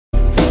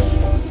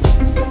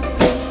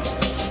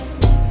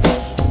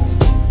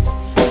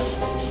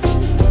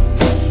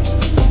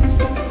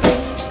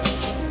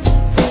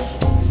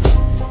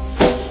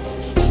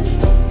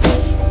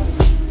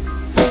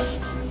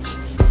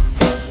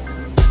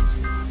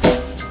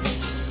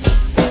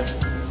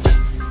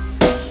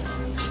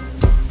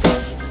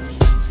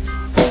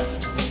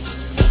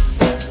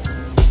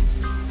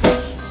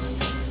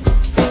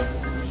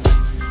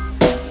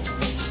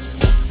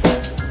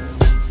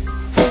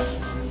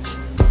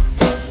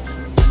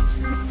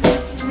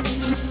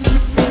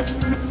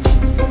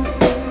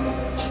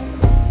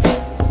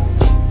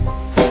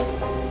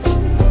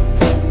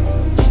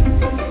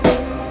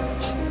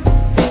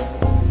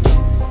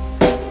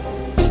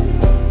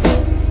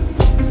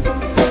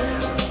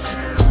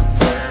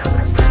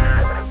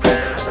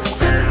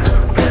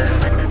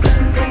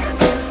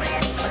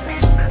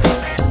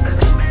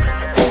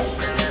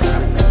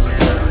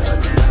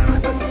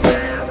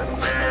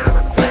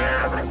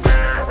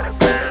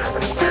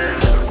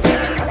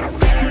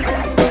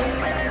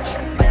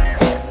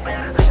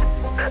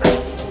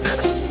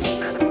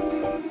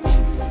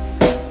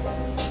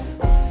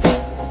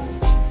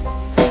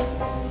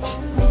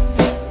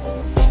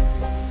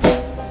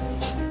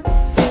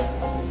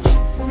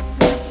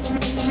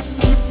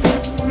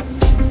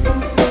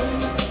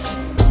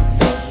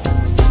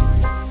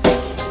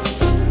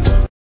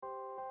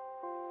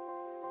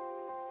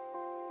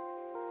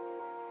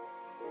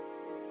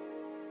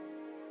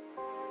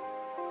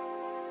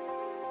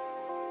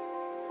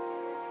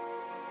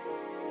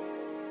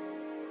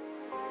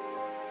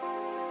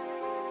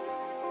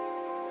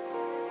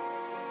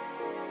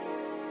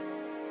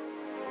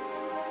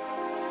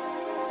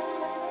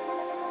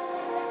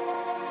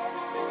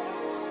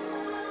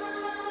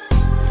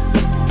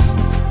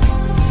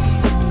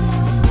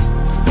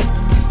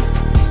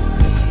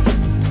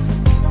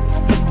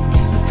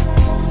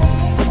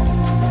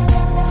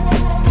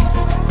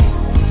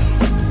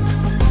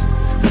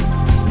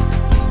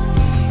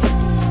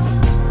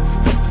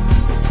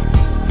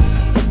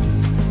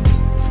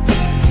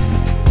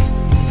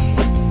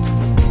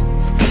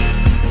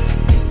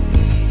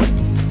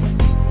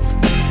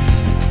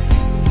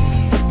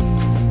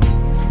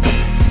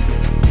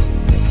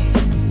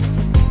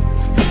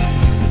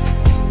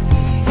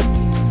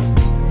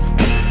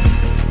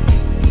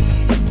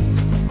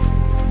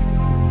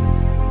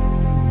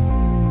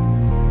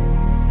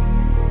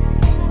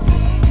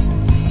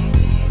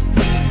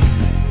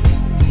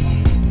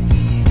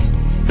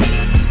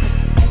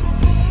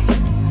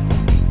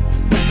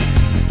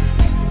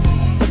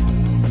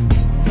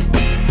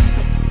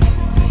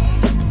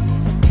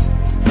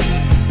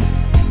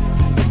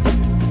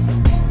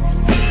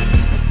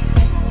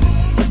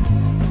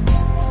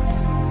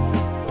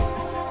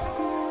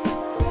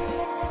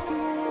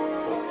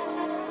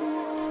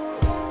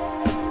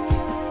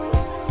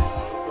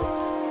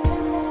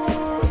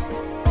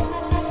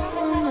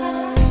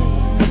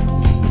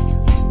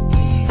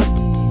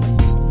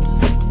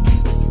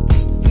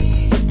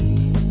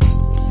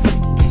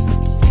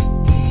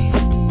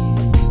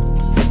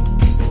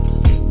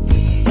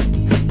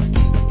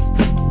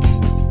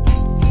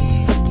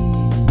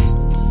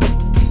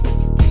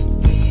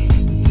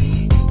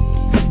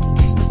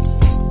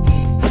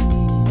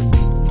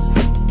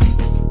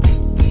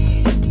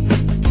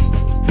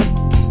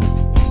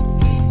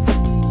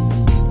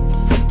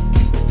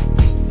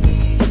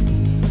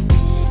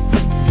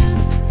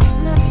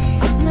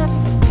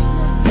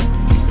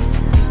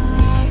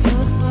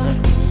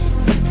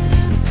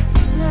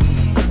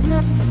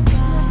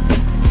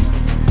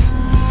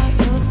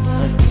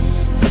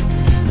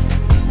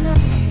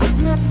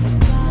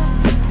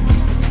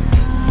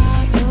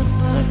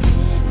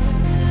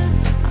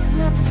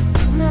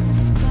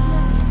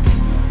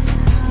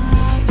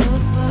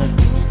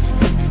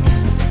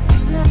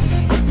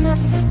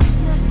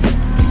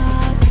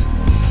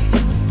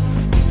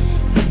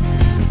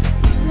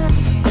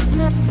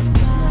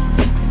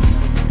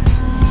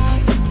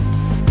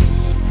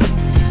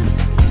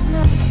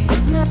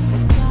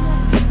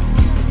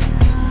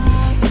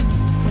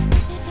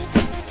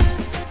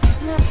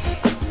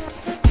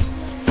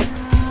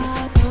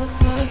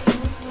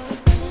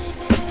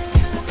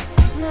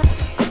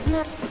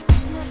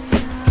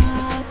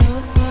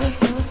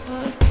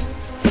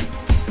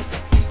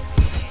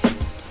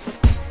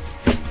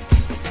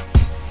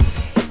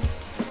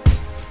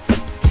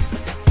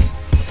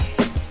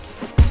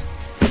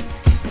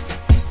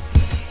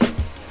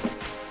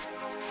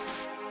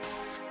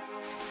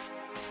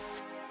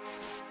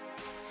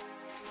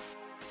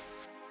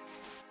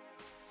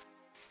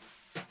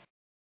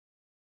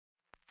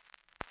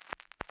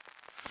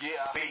Yeah,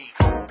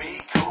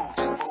 beeKoo,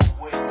 just move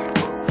with the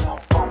groove. No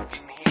funk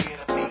in here,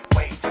 the beat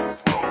way too smooth.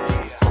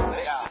 Yeah,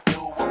 let's just do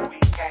what we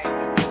came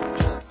to do.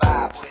 Just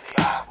vibe with it,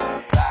 vibe with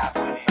it, vibe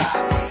with it,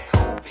 vibe with it.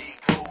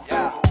 beeKoo,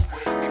 just move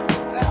with the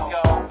groove. Let's go.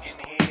 No funk in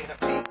here, the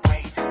beat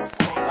way too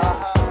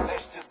smooth.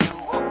 Let's just do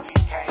what we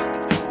came to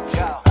do.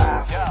 Just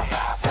vibe with it,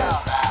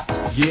 vibe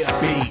with it. Yeah,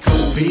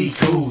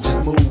 beeKoo,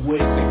 just move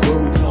with the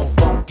groove. No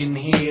funk in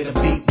here, the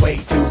beat way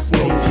too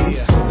smooth.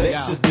 Yeah,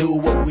 let's just do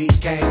what we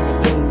came to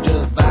do.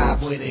 Just vibe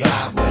with it,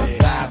 vibe with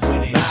it, vibe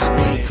with it, vibe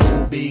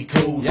with it.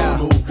 beeKoo, just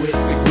move with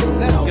the groove.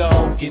 Let's go.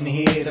 Funk in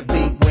here, the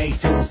beat way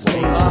too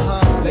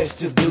smooth. Let's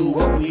just do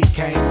what we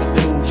came to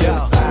do.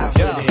 Just vibe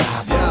with it,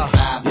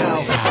 vibe with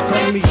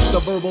it. Unleash the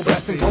verbal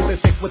blessing, hold it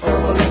thick with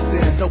herbal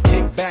lessons. So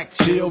kick back,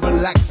 chill,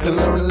 relax, and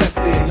learn a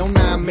lesson. No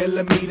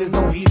 9mm,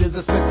 no heaters,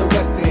 or Smith &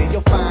 Wesson.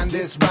 You'll find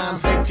this rhyme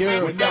stay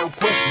pure without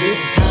question. This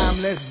time,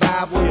 let's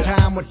vibe one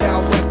time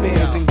without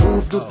weapons and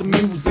groove with the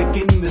music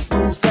in the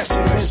school session.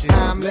 This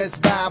time, let's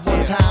vibe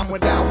one time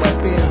without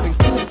weapons and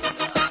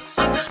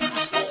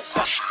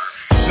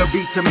the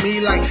beat to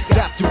me like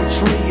sap through a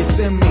tree. It's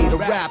in me, the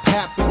rap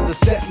happens to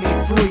set me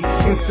free.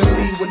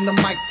 Instantly when the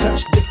mic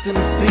touch this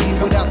MC.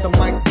 Without the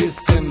mic this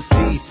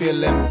MC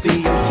feel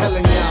empty. I'm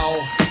telling y'all,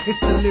 it's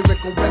the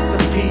lyrical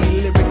recipe,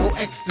 lyrical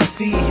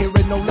ecstasy.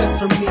 Hearing no less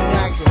from me,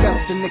 I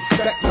accept and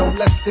expect no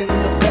less than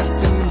the best.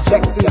 And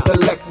inject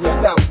intellect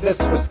without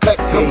disrespect.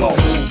 Come on,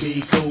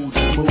 beeKoo,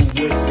 just move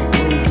with the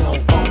groove.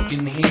 No funk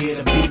in here,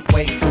 the beat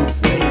way too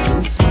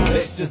smooth.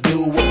 Let's just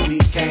do what we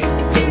came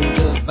to do.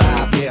 Just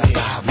vibe, yeah,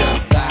 vibe, yeah.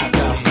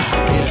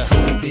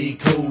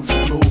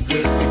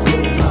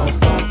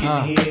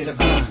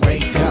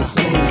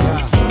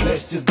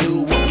 Let's just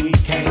do what we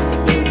came to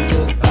do.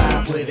 Just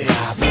vibe with it,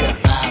 vibe with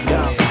it.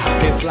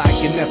 It's like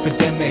an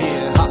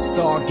epidemic, pop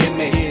star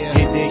gimmick.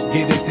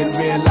 Get it, then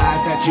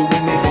realize that you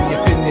in it and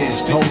you're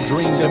finished. Whole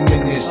dream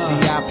diminished.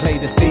 See, I play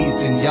the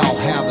season, y'all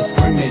have a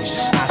scrimmage.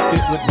 I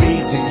spit with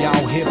reason,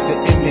 y'all hip to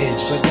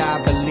image. But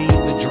I believe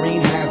the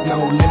dream has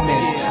no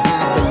limits.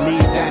 I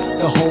believe that's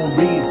the whole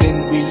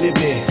reason we live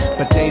it.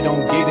 But they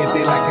don't get it,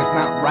 they like it's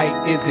not right,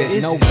 is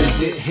it? No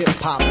visit,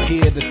 hip-hop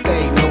here to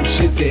stay, no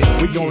shizit.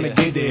 We gonna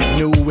get it,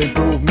 new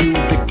improved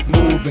music,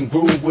 move and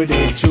groove with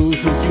it.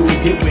 Choose who you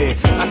get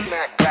with. I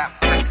smack rap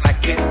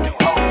like this do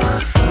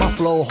hoes. My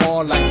flow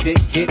hard like dick,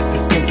 get the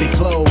skimpy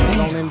clothes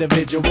on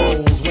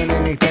individuals when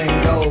anything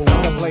goes.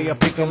 The player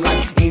pick 'em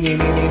like eeny,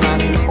 meeny,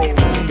 miny, mo.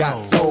 Got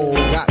soul,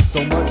 got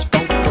so much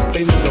funk up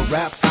in the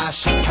rap, I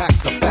should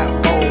pack a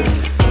fat bowl.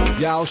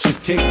 Y'all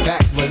should kick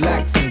back,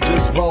 relax, and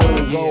just roll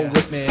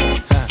with me,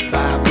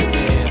 vibe with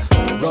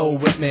me, roll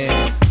with me,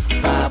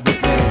 vibe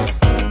with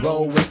me,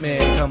 roll with me,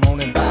 come on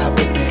and vibe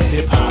with me.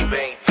 Hip hop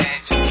ain't